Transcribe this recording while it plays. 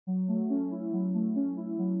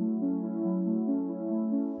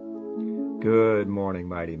Good morning,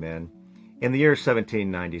 mighty men. In the year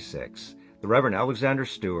 1796, the Reverend Alexander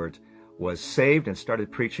Stewart was saved and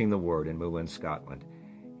started preaching the word in Moulin, Scotland.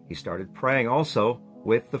 He started praying also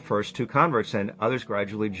with the first two converts, and others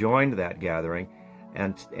gradually joined that gathering,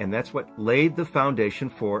 and that's what laid the foundation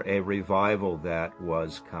for a revival that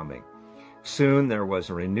was coming. Soon there was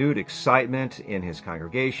a renewed excitement in his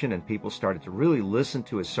congregation, and people started to really listen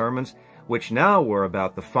to his sermons, which now were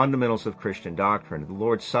about the fundamentals of Christian doctrine, the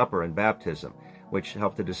Lord's Supper and baptism, which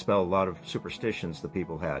helped to dispel a lot of superstitions the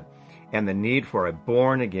people had, and the need for a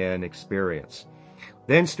born-again experience.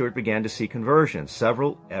 Then Stewart began to see conversions,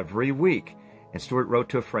 several every week, and Stewart wrote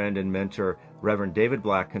to a friend and mentor, Reverend David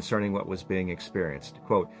Black, concerning what was being experienced.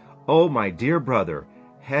 Quote, "Oh, my dear brother,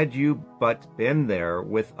 had you but been there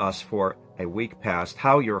with us for a week past,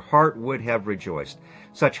 how your heart would have rejoiced.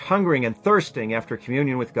 Such hungering and thirsting after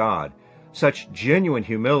communion with God, such genuine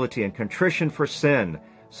humility and contrition for sin,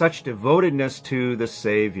 such devotedness to the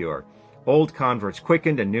Savior. Old converts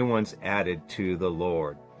quickened and new ones added to the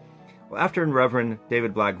Lord." Well, after Reverend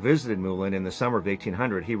David Black visited Moulin in the summer of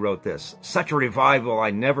 1800, he wrote this, "Such a revival I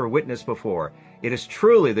never witnessed before. It is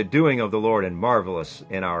truly the doing of the Lord and marvelous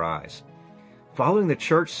in our eyes." Following the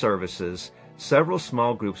church services, several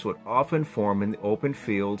small groups would often form in the open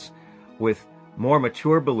fields with more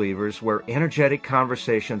mature believers where energetic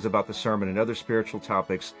conversations about the sermon and other spiritual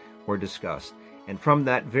topics were discussed. And from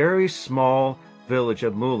that very small village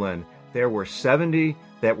of Moulin, there were 70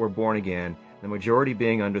 that were born again, the majority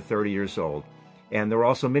being under 30 years old. And there were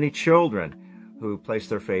also many children who placed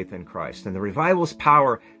their faith in Christ. And the revival's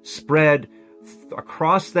power spread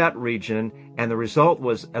across that region, and the result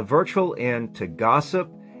was a virtual end to gossip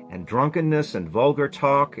and drunkenness and vulgar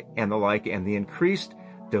talk and the like, and the increased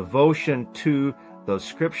devotion to those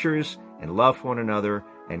scriptures and love for one another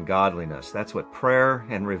and godliness. That's what prayer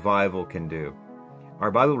and revival can do.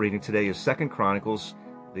 Our Bible reading today is 2 Chronicles,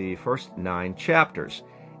 the first 9 chapters.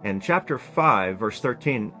 And chapter 5, verse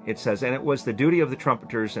 13, it says, "And it was the duty of the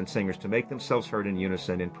trumpeters and singers to make themselves heard in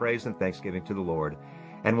unison in praise and thanksgiving to the Lord.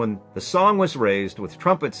 And when the song was raised with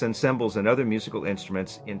trumpets and cymbals and other musical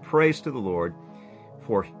instruments in praise to the Lord,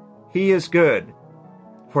 for he is good,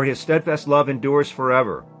 for his steadfast love endures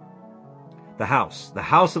forever. The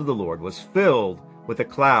house of the Lord was filled with a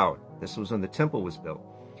cloud." This was when the temple was built.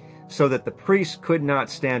 "So that the priests could not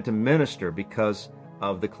stand to minister because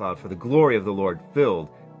of the cloud, for the glory of the Lord filled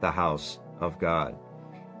the house of God."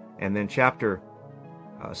 And then chapter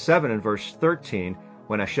 7 and verse 13,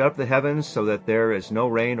 "When I shut up the heavens so that there is no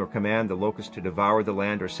rain, or command the locusts to devour the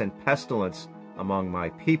land, or send pestilence among my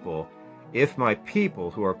people, if my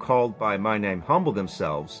people who are called by my name humble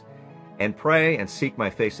themselves and pray and seek my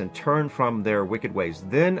face and turn from their wicked ways,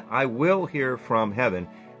 then I will hear from heaven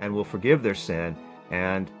and will forgive their sin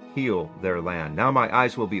and heal their land. Now my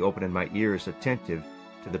eyes will be open and my ears attentive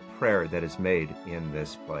to the prayer that is made in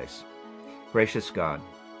this place." Gracious God,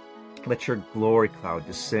 let your glory cloud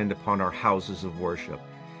descend upon our houses of worship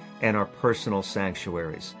and our personal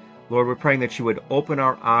sanctuaries. Lord, we're praying that you would open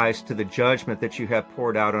our eyes to the judgment that you have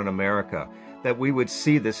poured out on America, that we would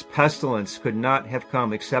see this pestilence could not have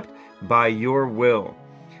come except by your will.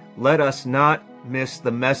 Let us not miss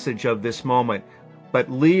the message of this moment, but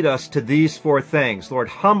lead us to these 4 things. Lord,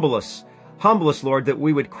 humble us, Lord, that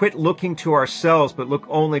we would quit looking to ourselves, but look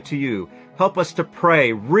only to you. Help us to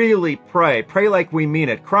pray, really pray like we mean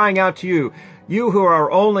it, crying out to you, you who are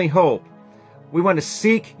our only hope. We want to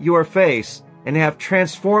seek your face and have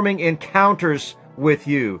transforming encounters with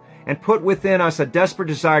you, and put within us a desperate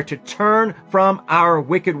desire to turn from our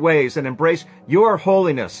wicked ways and embrace your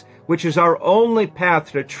holiness, which is our only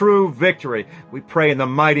path to true victory. We pray in the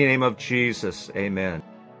mighty name of Jesus. Amen.